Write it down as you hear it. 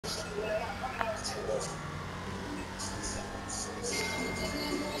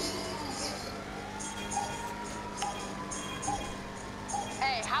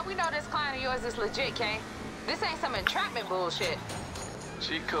How we know this client of yours is legit, Kay? This ain't some entrapment bullshit.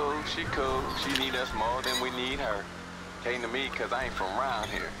 She cool. She need us more than we need her. Came to me because I ain't from around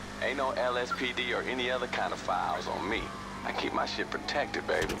here. Ain't no LSPD or any other kind of files on me. I keep my shit protected,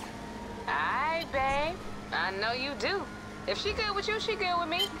 baby. Aye, babe. I know you do. If she good with you, she good with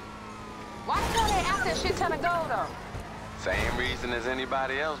me. Why the hell they after a shit ton of gold, though? Same reason as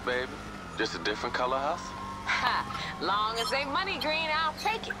anybody else, baby. Just a different color hustle. Ha! Long as they money green, I'll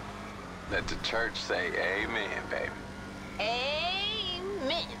take it. Let the church say amen, baby.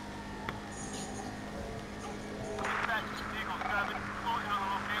 Amen.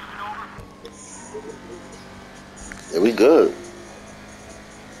 Yeah, we good.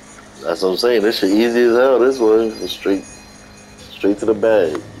 That's what I'm saying. This shit easy as hell. This one, straight to the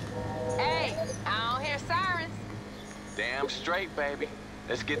bag. Hey, I don't hear sirens. Damn straight, baby.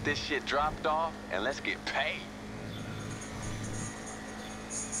 Let's get this shit dropped off and let's get paid.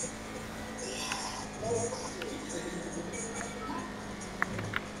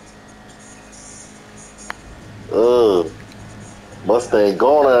 Mustang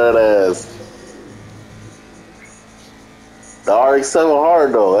gone out of that ass. The RX-7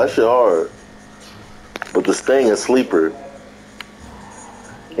 hard though. That shit hard. But the Sting is sleeper.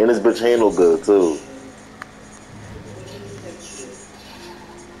 And this bitch handle good too.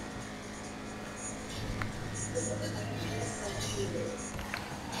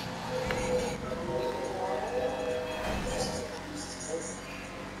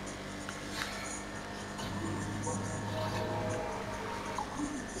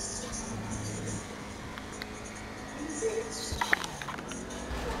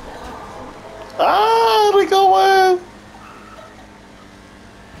 Ah, they go in.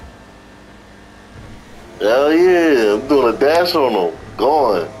 Hell yeah, I'm doing a dash on him.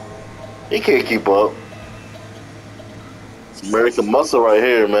 Going. He can't keep up. It's American muscle right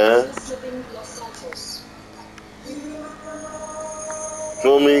here, man.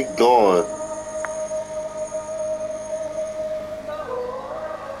 Feel me? Going.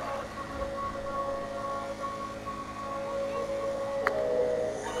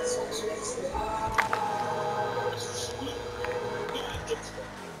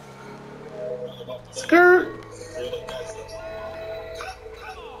 Skirt.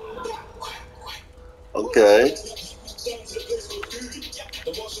 Okay.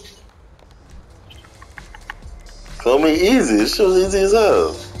 Feel me? Easy. This shit was easy as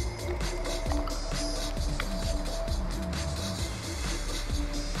hell.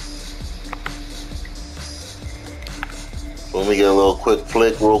 Let me get a little quick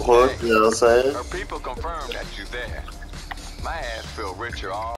flick real quick, you know what I'm saying? Her people confirm that you there. My ass feel richer all